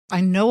I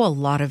know a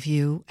lot of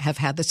you have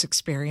had this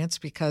experience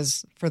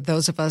because for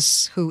those of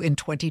us who in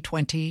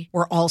 2020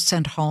 were all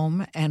sent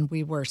home and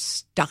we were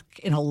stuck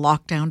in a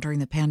lockdown during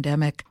the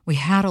pandemic, we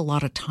had a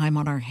lot of time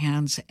on our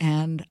hands,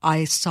 and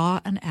I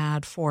saw an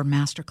ad for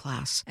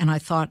Masterclass and I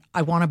thought,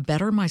 I want to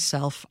better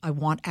myself. I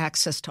want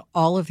access to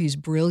all of these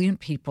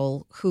brilliant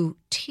people who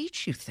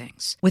teach you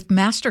things. With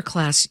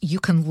Masterclass, you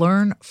can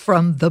learn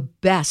from the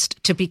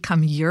best to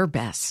become your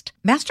best.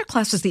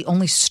 Masterclass is the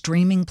only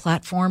streaming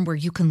platform where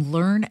you can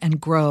learn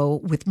and grow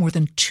with more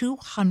than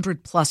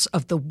 200 plus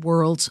of the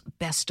world's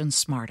best and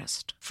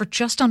smartest. For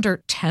just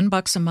under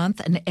 $10 a month,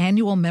 an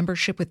annual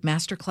membership with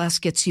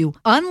Masterclass gets you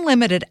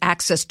unlimited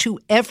access to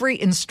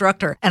every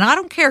instructor. And I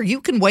don't care.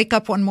 You can wake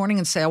up one morning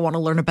and say, I want to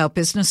learn about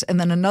business. And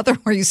then another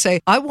where you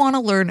say, I want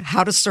to learn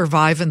how to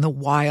survive in the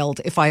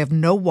wild if I have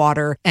no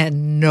water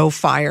and no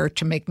fire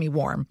to make me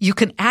warm. You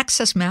can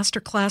access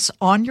Masterclass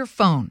on your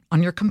phone,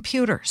 on your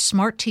computer,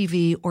 smart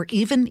TV, or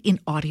even in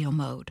audio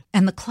mode.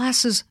 And the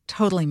classes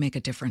totally make a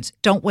difference.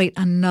 Don't wait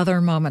another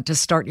moment to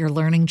start your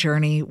learning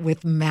journey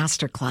with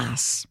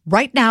Masterclass.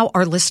 Right now,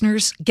 our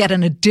listeners get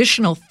an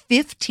additional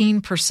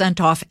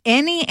 15% off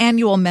any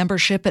annual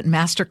membership at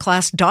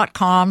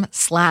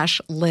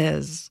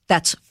masterclass.com/Liz.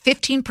 That's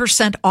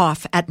 15%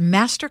 off at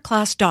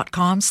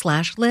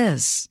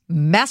masterclass.com/Liz.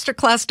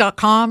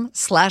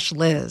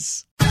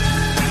 Masterclass.com/Liz.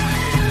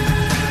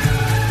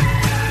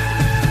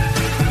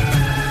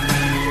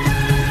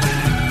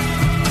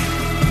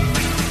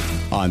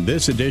 On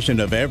this edition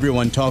of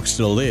Everyone Talks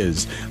to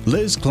Liz,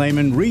 Liz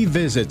Claman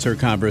revisits her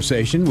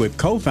conversation with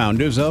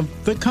co-founders of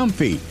The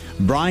Comfy,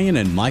 Brian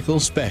and Michael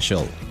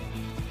Special.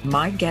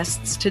 My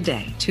guests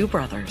today, two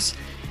brothers,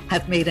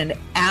 have made an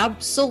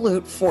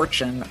absolute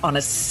fortune on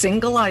a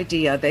single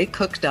idea they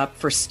cooked up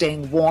for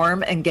staying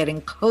warm and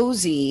getting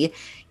cozy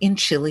in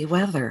chilly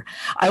weather.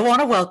 I want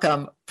to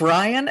welcome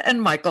Brian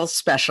and Michael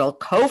Special,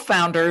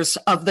 co-founders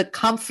of The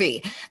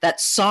Comfy,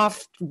 that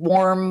soft,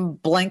 warm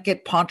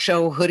blanket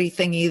poncho hoodie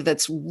thingy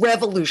that's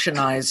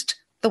revolutionized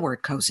the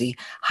word cozy.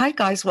 Hi,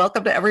 guys.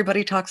 Welcome to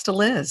Everybody Talks to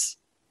Liz.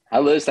 Hi,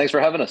 Liz. Thanks for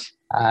having us.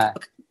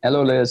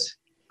 Hello, Liz.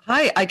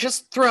 Hi. I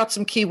just threw out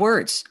some key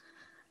words,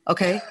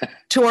 okay,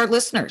 to our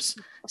listeners.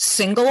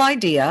 Single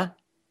idea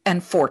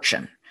and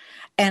fortune.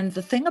 And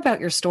the thing about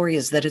your story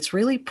is that it's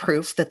really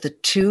proof that the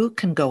two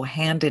can go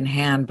hand in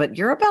hand, but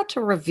you're about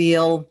to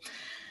reveal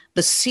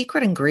the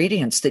secret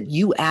ingredients that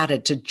you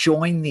added to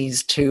join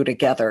these two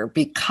together,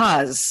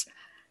 because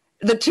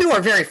the two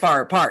are very far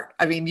apart.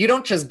 I mean, you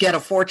don't just get a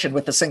fortune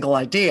with a single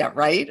idea,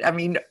 right? I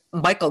mean,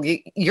 Michael,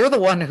 you're the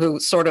one who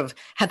sort of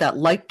had that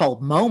light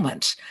bulb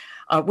moment,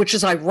 which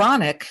is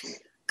ironic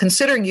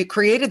considering you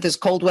created this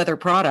cold weather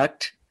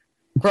product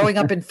growing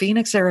up in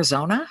Phoenix,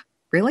 Arizona.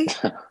 Really?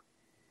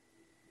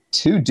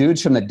 Two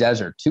dudes from the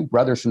desert, two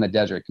brothers from the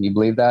desert. Can you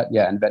believe that?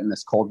 Yeah, inventing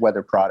this cold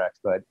weather product.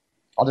 But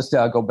I'll just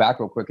go back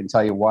real quick and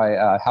tell you why,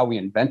 how we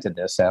invented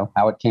this,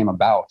 how it came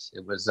about.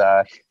 It was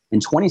in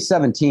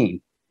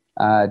 2017,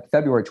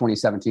 February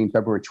 2017,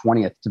 February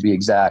 20th to be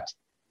exact.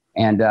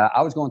 And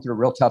I was going through a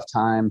real tough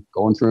time,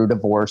 going through a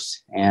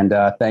divorce. And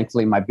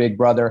thankfully, my big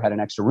brother had an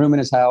extra room in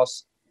his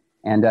house.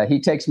 And he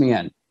takes me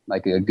in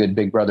like a good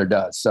big brother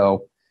does.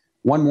 So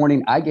one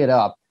morning I get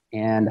up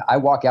and I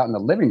walk out in the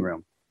living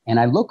room. And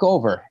I look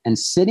over, and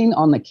sitting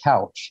on the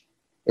couch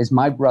is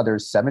my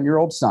brother's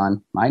 7-year-old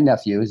son, my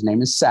nephew. His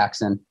name is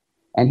Saxon.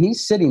 And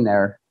he's sitting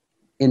there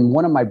in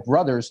one of my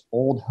brother's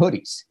old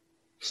hoodies.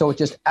 So it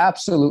just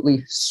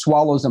absolutely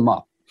swallows him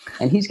up.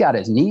 And he's got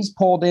his knees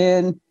pulled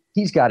in.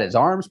 He's got his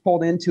arms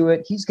pulled into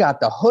it. He's got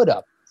the hood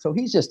up. So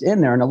he's just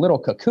in there in a little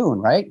cocoon,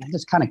 right? I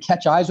just kind of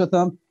catch eyes with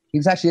him. He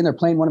was actually in there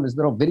playing one of his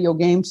little video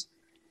games.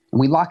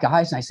 And we lock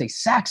eyes, and I say,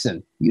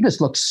 Saxon, you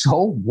just look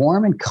so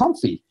warm and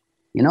comfy.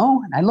 You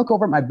know, and I look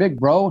over at my big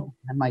bro, and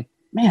I'm like,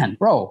 man,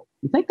 bro,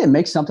 you think they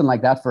make something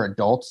like that for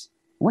adults?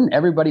 Wouldn't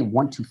everybody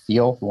want to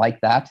feel like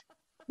that?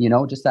 You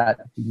know, just that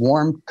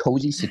warm,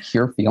 cozy,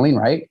 secure feeling,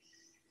 right?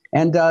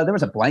 And there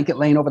was a blanket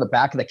laying over the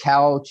back of the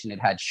couch, and it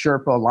had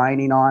Sherpa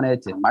lining on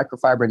it and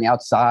microfiber on the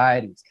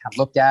outside. And kind of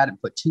looked at it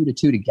and put two to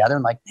two together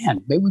and like,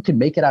 man, maybe we could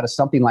make it out of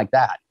something like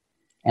that.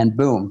 And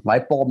boom,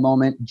 light bulb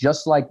moment,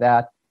 just like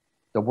that.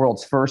 The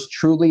world's first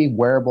truly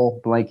wearable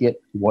blanket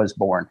was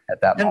born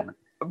at that moment.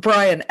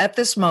 Brian, at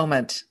this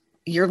moment,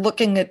 you're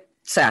looking at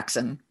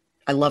Saxon.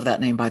 I love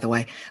that name, by the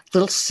way.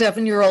 Little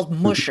 7-year-old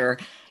musher.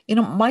 You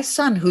know, my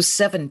son, who's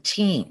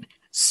 17,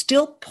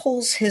 still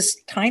pulls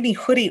his tiny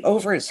hoodie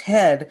over his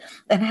head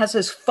and has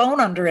his phone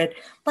under it.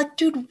 Like,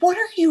 dude, what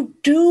are you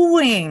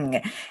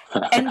doing?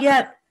 And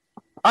yet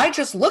I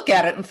just look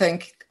at it and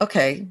think,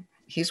 okay,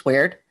 he's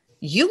weird.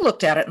 You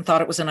looked at it and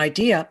thought it was an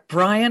idea.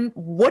 Brian,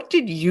 what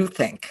did you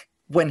think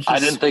when he...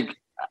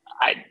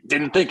 I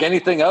didn't think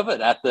anything of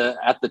it at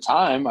the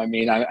time. I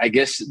mean, I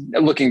guess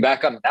looking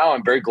back on it now,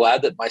 I'm very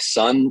glad that my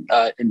son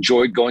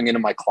enjoyed going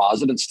into my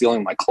closet and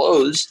stealing my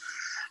clothes,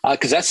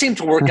 because that seemed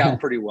to work out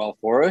pretty well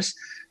for us.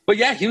 But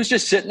yeah, he was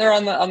just sitting there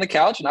on the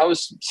couch, and I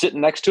was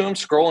sitting next to him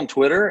scrolling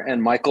Twitter,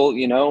 and Michael,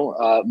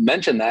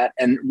 mentioned that.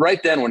 And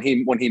right then when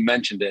he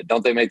mentioned it,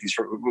 don't they make these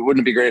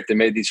wouldn't it be great if they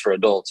made these for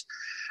adults?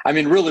 I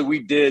mean, really, we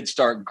did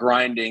start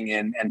grinding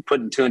and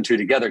putting two and two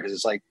together, because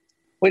it's like,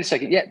 wait a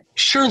second. Yeah,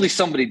 surely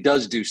somebody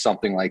does do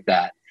something like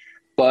that.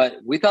 But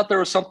we thought there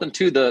was something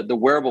to the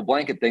wearable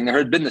blanket thing. There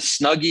had been the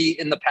Snuggie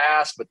in the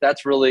past, but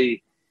that's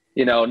really,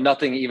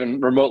 nothing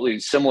even remotely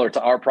similar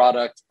to our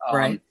product.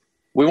 Right.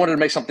 We wanted to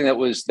make something that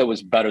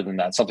was better than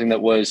that, something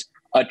that was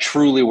a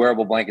truly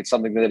wearable blanket,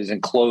 something that is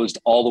enclosed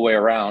all the way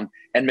around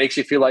and makes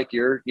you feel like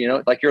you're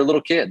a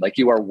little kid, like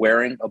you are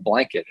wearing a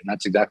blanket. And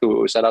that's exactly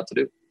what we set out to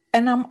do.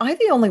 And am I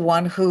the only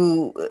one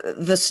who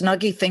the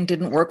Snuggie thing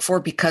didn't work for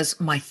because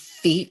my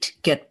feet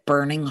get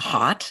burning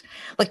hot?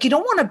 Like, you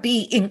don't want to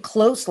be in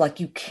close, like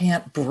you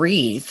can't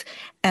breathe.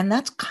 And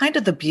that's kind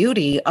of the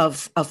beauty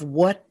of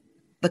what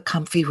the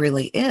Comfy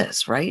really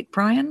is, right,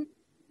 Brian?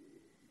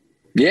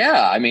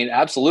 Yeah, I mean,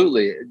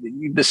 absolutely.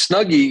 The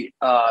Snuggie,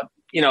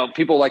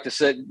 people like to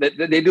say that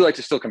they do like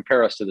to still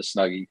compare us to the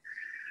Snuggie,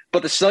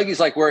 but the Snuggie is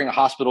like wearing a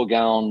hospital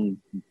gown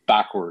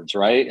backwards,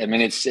 right? I mean,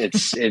 it's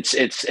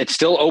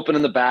still open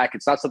in the back.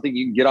 It's not something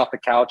you can get off the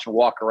couch and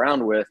walk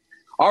around with.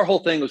 Our whole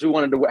thing was we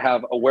wanted to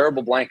have a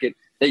wearable blanket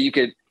that you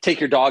could take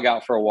your dog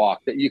out for a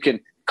walk, that you can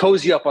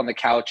cozy up on the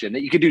couch in,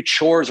 that you could do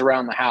chores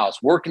around the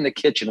house, work in the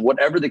kitchen,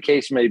 whatever the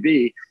case may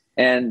be.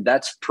 And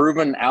that's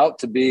proven out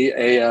to be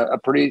a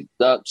pretty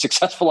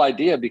successful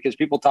idea, because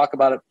people talk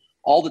about it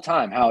all the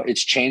time, how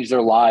it's changed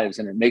their lives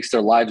and it makes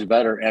their lives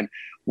better. And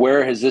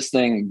where has this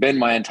thing been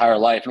my entire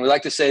life? And we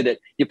like to say that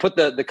you put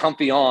the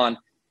Comfy on,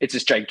 it's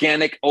this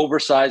gigantic,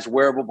 oversized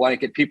wearable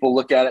blanket. People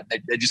look at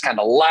it, they just kind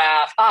of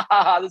laugh. Ha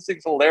ha ha, this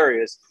thing's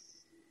hilarious.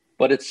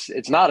 But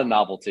it's not a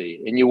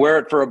novelty. And you wear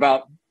it for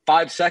about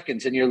 5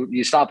 seconds and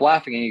you stop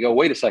laughing and you go,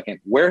 wait a second,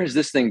 where has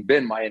this thing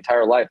been my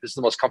entire life? This is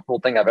the most comfortable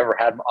thing I've ever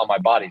had on my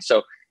body.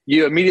 So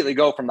you immediately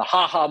go from the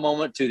ha-ha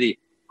moment to the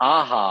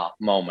aha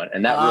moment.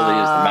 And that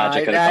really is the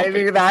magic of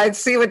the Comfy. I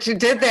see what you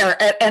did there.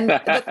 And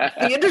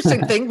the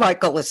interesting thing,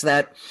 Michael, is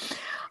that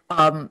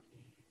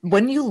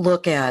when you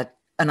look at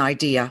an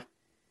idea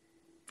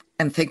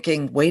and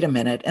thinking, wait a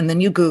minute, and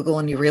then you Google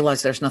and you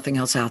realize there's nothing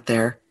else out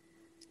there,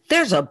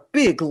 there's a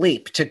big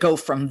leap to go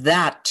from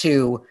that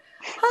to,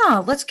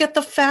 let's get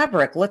the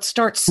fabric. Let's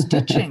start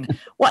stitching.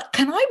 What,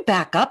 can I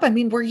back up? I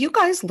mean, were you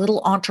guys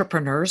little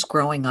entrepreneurs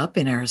growing up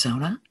in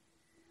Arizona?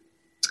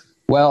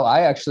 Well,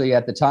 I actually,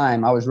 at the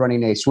time, I was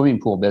running a swimming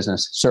pool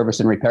business, service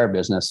and repair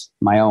business,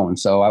 my own.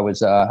 So I was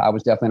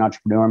definitely an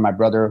entrepreneur. My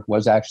brother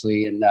was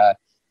actually in the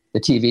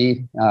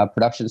TV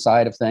production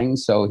side of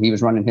things. So he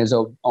was running his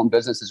own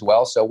business as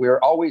well. So we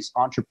were always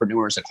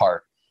entrepreneurs at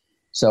heart.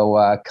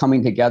 So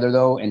coming together,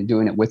 though, and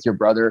doing it with your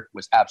brother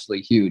was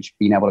absolutely huge.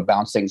 Being able to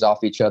bounce things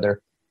off each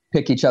other,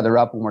 pick each other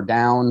up when we're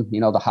down,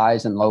 the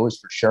highs and lows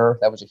for sure.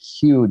 That was a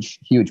huge,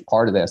 huge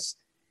part of this.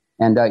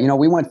 And,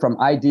 we went from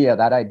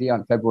that idea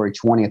on February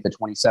 20th of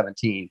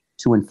 2017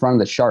 to in front of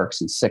the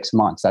Sharks in 6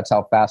 months. That's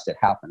how fast it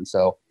happened.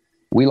 So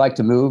we like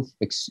to move,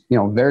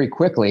 very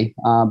quickly,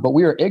 but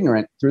we were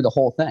ignorant through the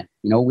whole thing.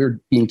 We were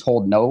being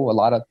told no a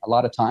lot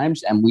of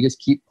times, and we just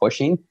keep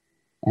pushing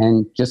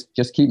and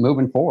just keep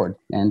moving forward.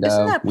 And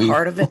isn't that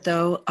part of it,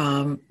 though,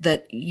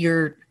 that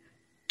you're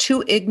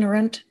too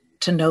ignorant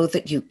to know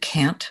that you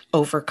can't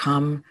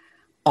overcome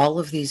all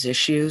of these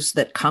issues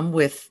that come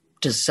with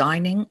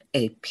designing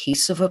a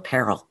piece of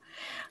apparel?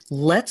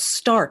 Let's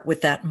start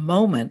with that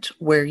moment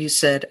where you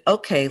said,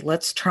 okay,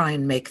 let's try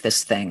and make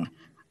this thing.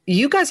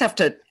 You guys have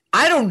to,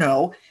 I don't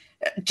know,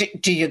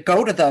 do you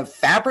go to the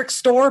fabric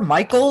store,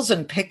 Michael's,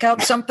 and pick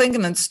out something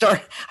and then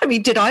start? I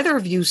mean, did either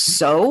of you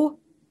sew?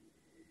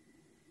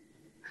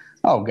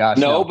 Oh gosh,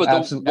 no.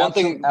 But one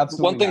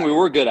thing we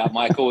were good at,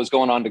 Michael, was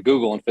going on to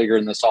Google and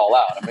figuring this all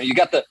out. I mean, you've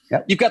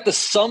got the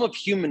sum of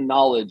human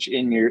knowledge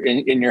in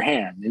your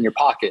hand, in your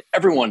pocket.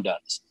 Everyone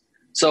does.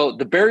 So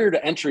the barrier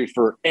to entry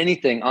for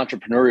anything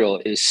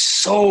entrepreneurial is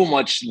so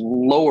much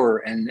lower,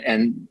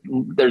 and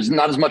there's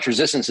not as much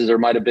resistance as there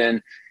might have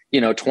been,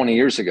 20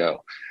 years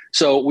ago.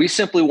 So we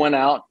simply went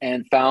out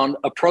and found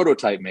a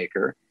prototype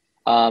maker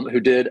who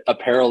did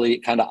apparel-y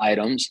kind of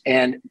items.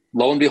 And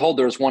lo and behold,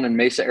 there was one in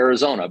Mesa,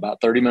 Arizona,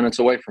 about 30 minutes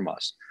away from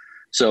us.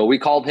 So we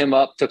called him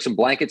up, took some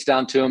blankets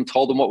down to him,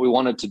 told him what we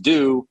wanted to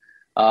do.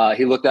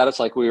 He looked at us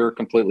like we were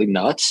completely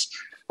nuts.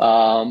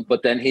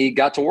 But then he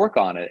got to work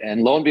on it.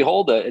 And lo and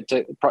behold, it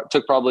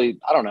took probably,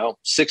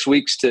 6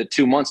 weeks to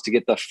 2 months to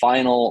get the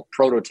final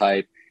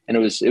prototype. And it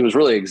was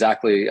really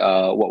exactly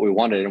what we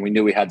wanted. And we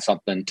knew we had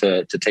something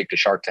to take to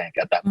Shark Tank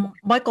at that point.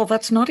 Michael,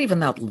 that's not even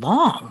that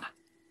long.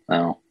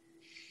 No.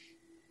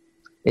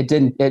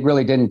 It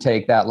really didn't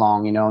take that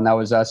long, and that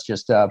was us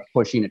just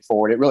pushing it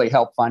forward. It really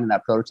helped finding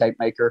that prototype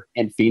maker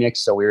in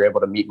Phoenix. So we were able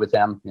to meet with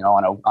them,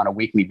 on a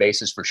weekly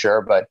basis for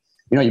sure. But,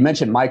 you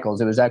mentioned Michael's.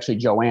 It was actually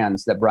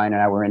Joann's that Brian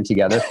and I were in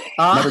together.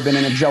 Never been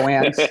in a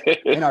Joann's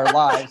in our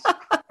lives.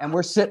 And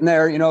we're sitting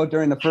there,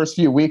 during the first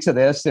few weeks of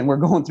this, and we're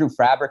going through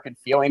fabric and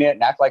feeling it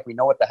and act like we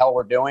know what the hell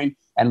we're doing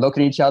and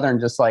looking at each other and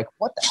just like,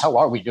 what the hell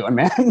are we doing,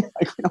 man?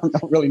 Like, we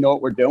don't really know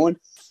what we're doing.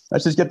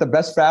 Let's just get the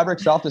best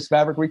fabric, softest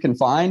fabric we can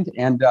find,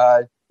 and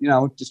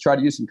just try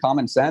to use some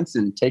common sense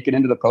and take it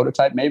into the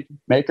prototype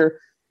maker,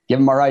 give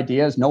them our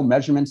ideas, no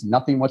measurements,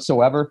 nothing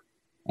whatsoever.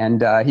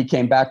 And he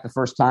came back the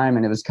first time,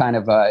 and it was kind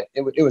of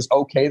it was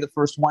okay the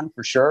first one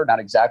for sure, not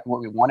exactly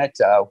what we wanted.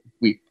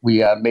 We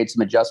made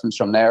some adjustments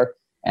from there,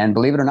 and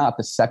believe it or not,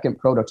 the second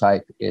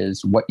prototype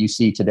is what you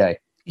see today.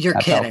 You're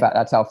kidding.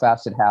 That's how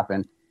fast it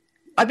happened.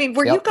 I mean,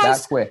 were you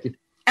guys that quick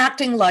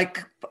acting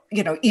like,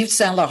 Yves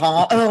Saint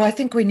Laurent? Oh, I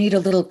think we need a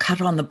little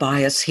cut on the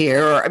bias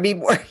here. Or, I mean,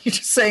 were you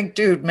just saying,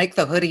 dude, make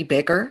the hoodie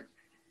bigger?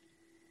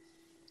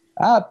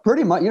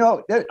 Pretty much.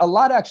 A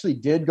lot actually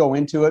did go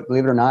into it,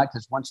 believe it or not,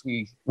 because once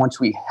we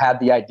had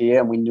the idea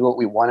and we knew what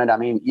we wanted, I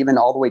mean, even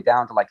all the way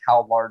down to like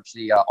how large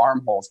the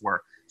armholes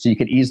were, so you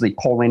could easily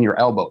pull in your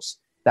elbows.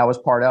 That was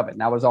part of it.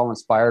 And that was all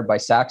inspired by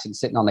Saxon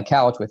sitting on the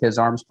couch with his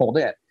arms pulled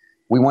in.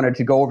 We wanted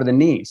to go over the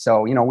knees.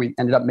 So, we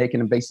ended up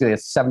making basically a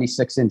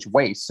 76-inch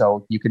waist.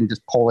 So you can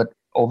just pull it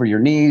over your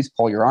knees,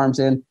 pull your arms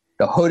in.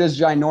 The hood is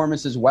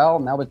ginormous as well.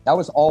 And that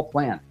was all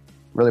planned,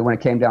 really, when it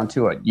came down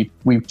to it.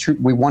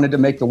 We wanted to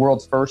make the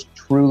world's first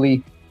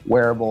truly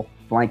wearable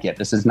blanket.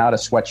 This is not a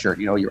sweatshirt.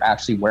 You're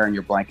actually wearing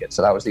your blanket.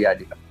 So that was the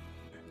idea.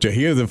 To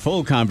hear the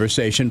full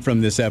conversation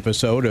from this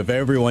episode of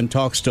Everyone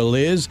Talks to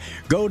Liz,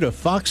 go to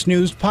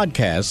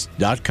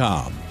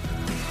foxnewspodcast.com.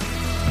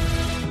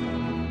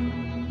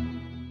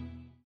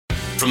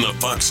 From the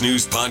Fox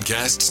News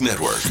Podcasts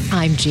Network.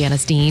 I'm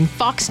Janice Dean,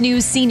 Fox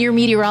News senior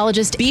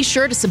meteorologist. Be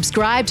sure to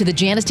subscribe to the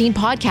Janice Dean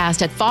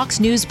podcast at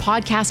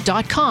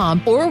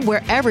foxnewspodcast.com or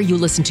wherever you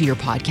listen to your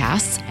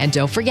podcasts. And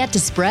don't forget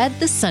to spread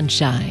the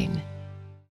sunshine.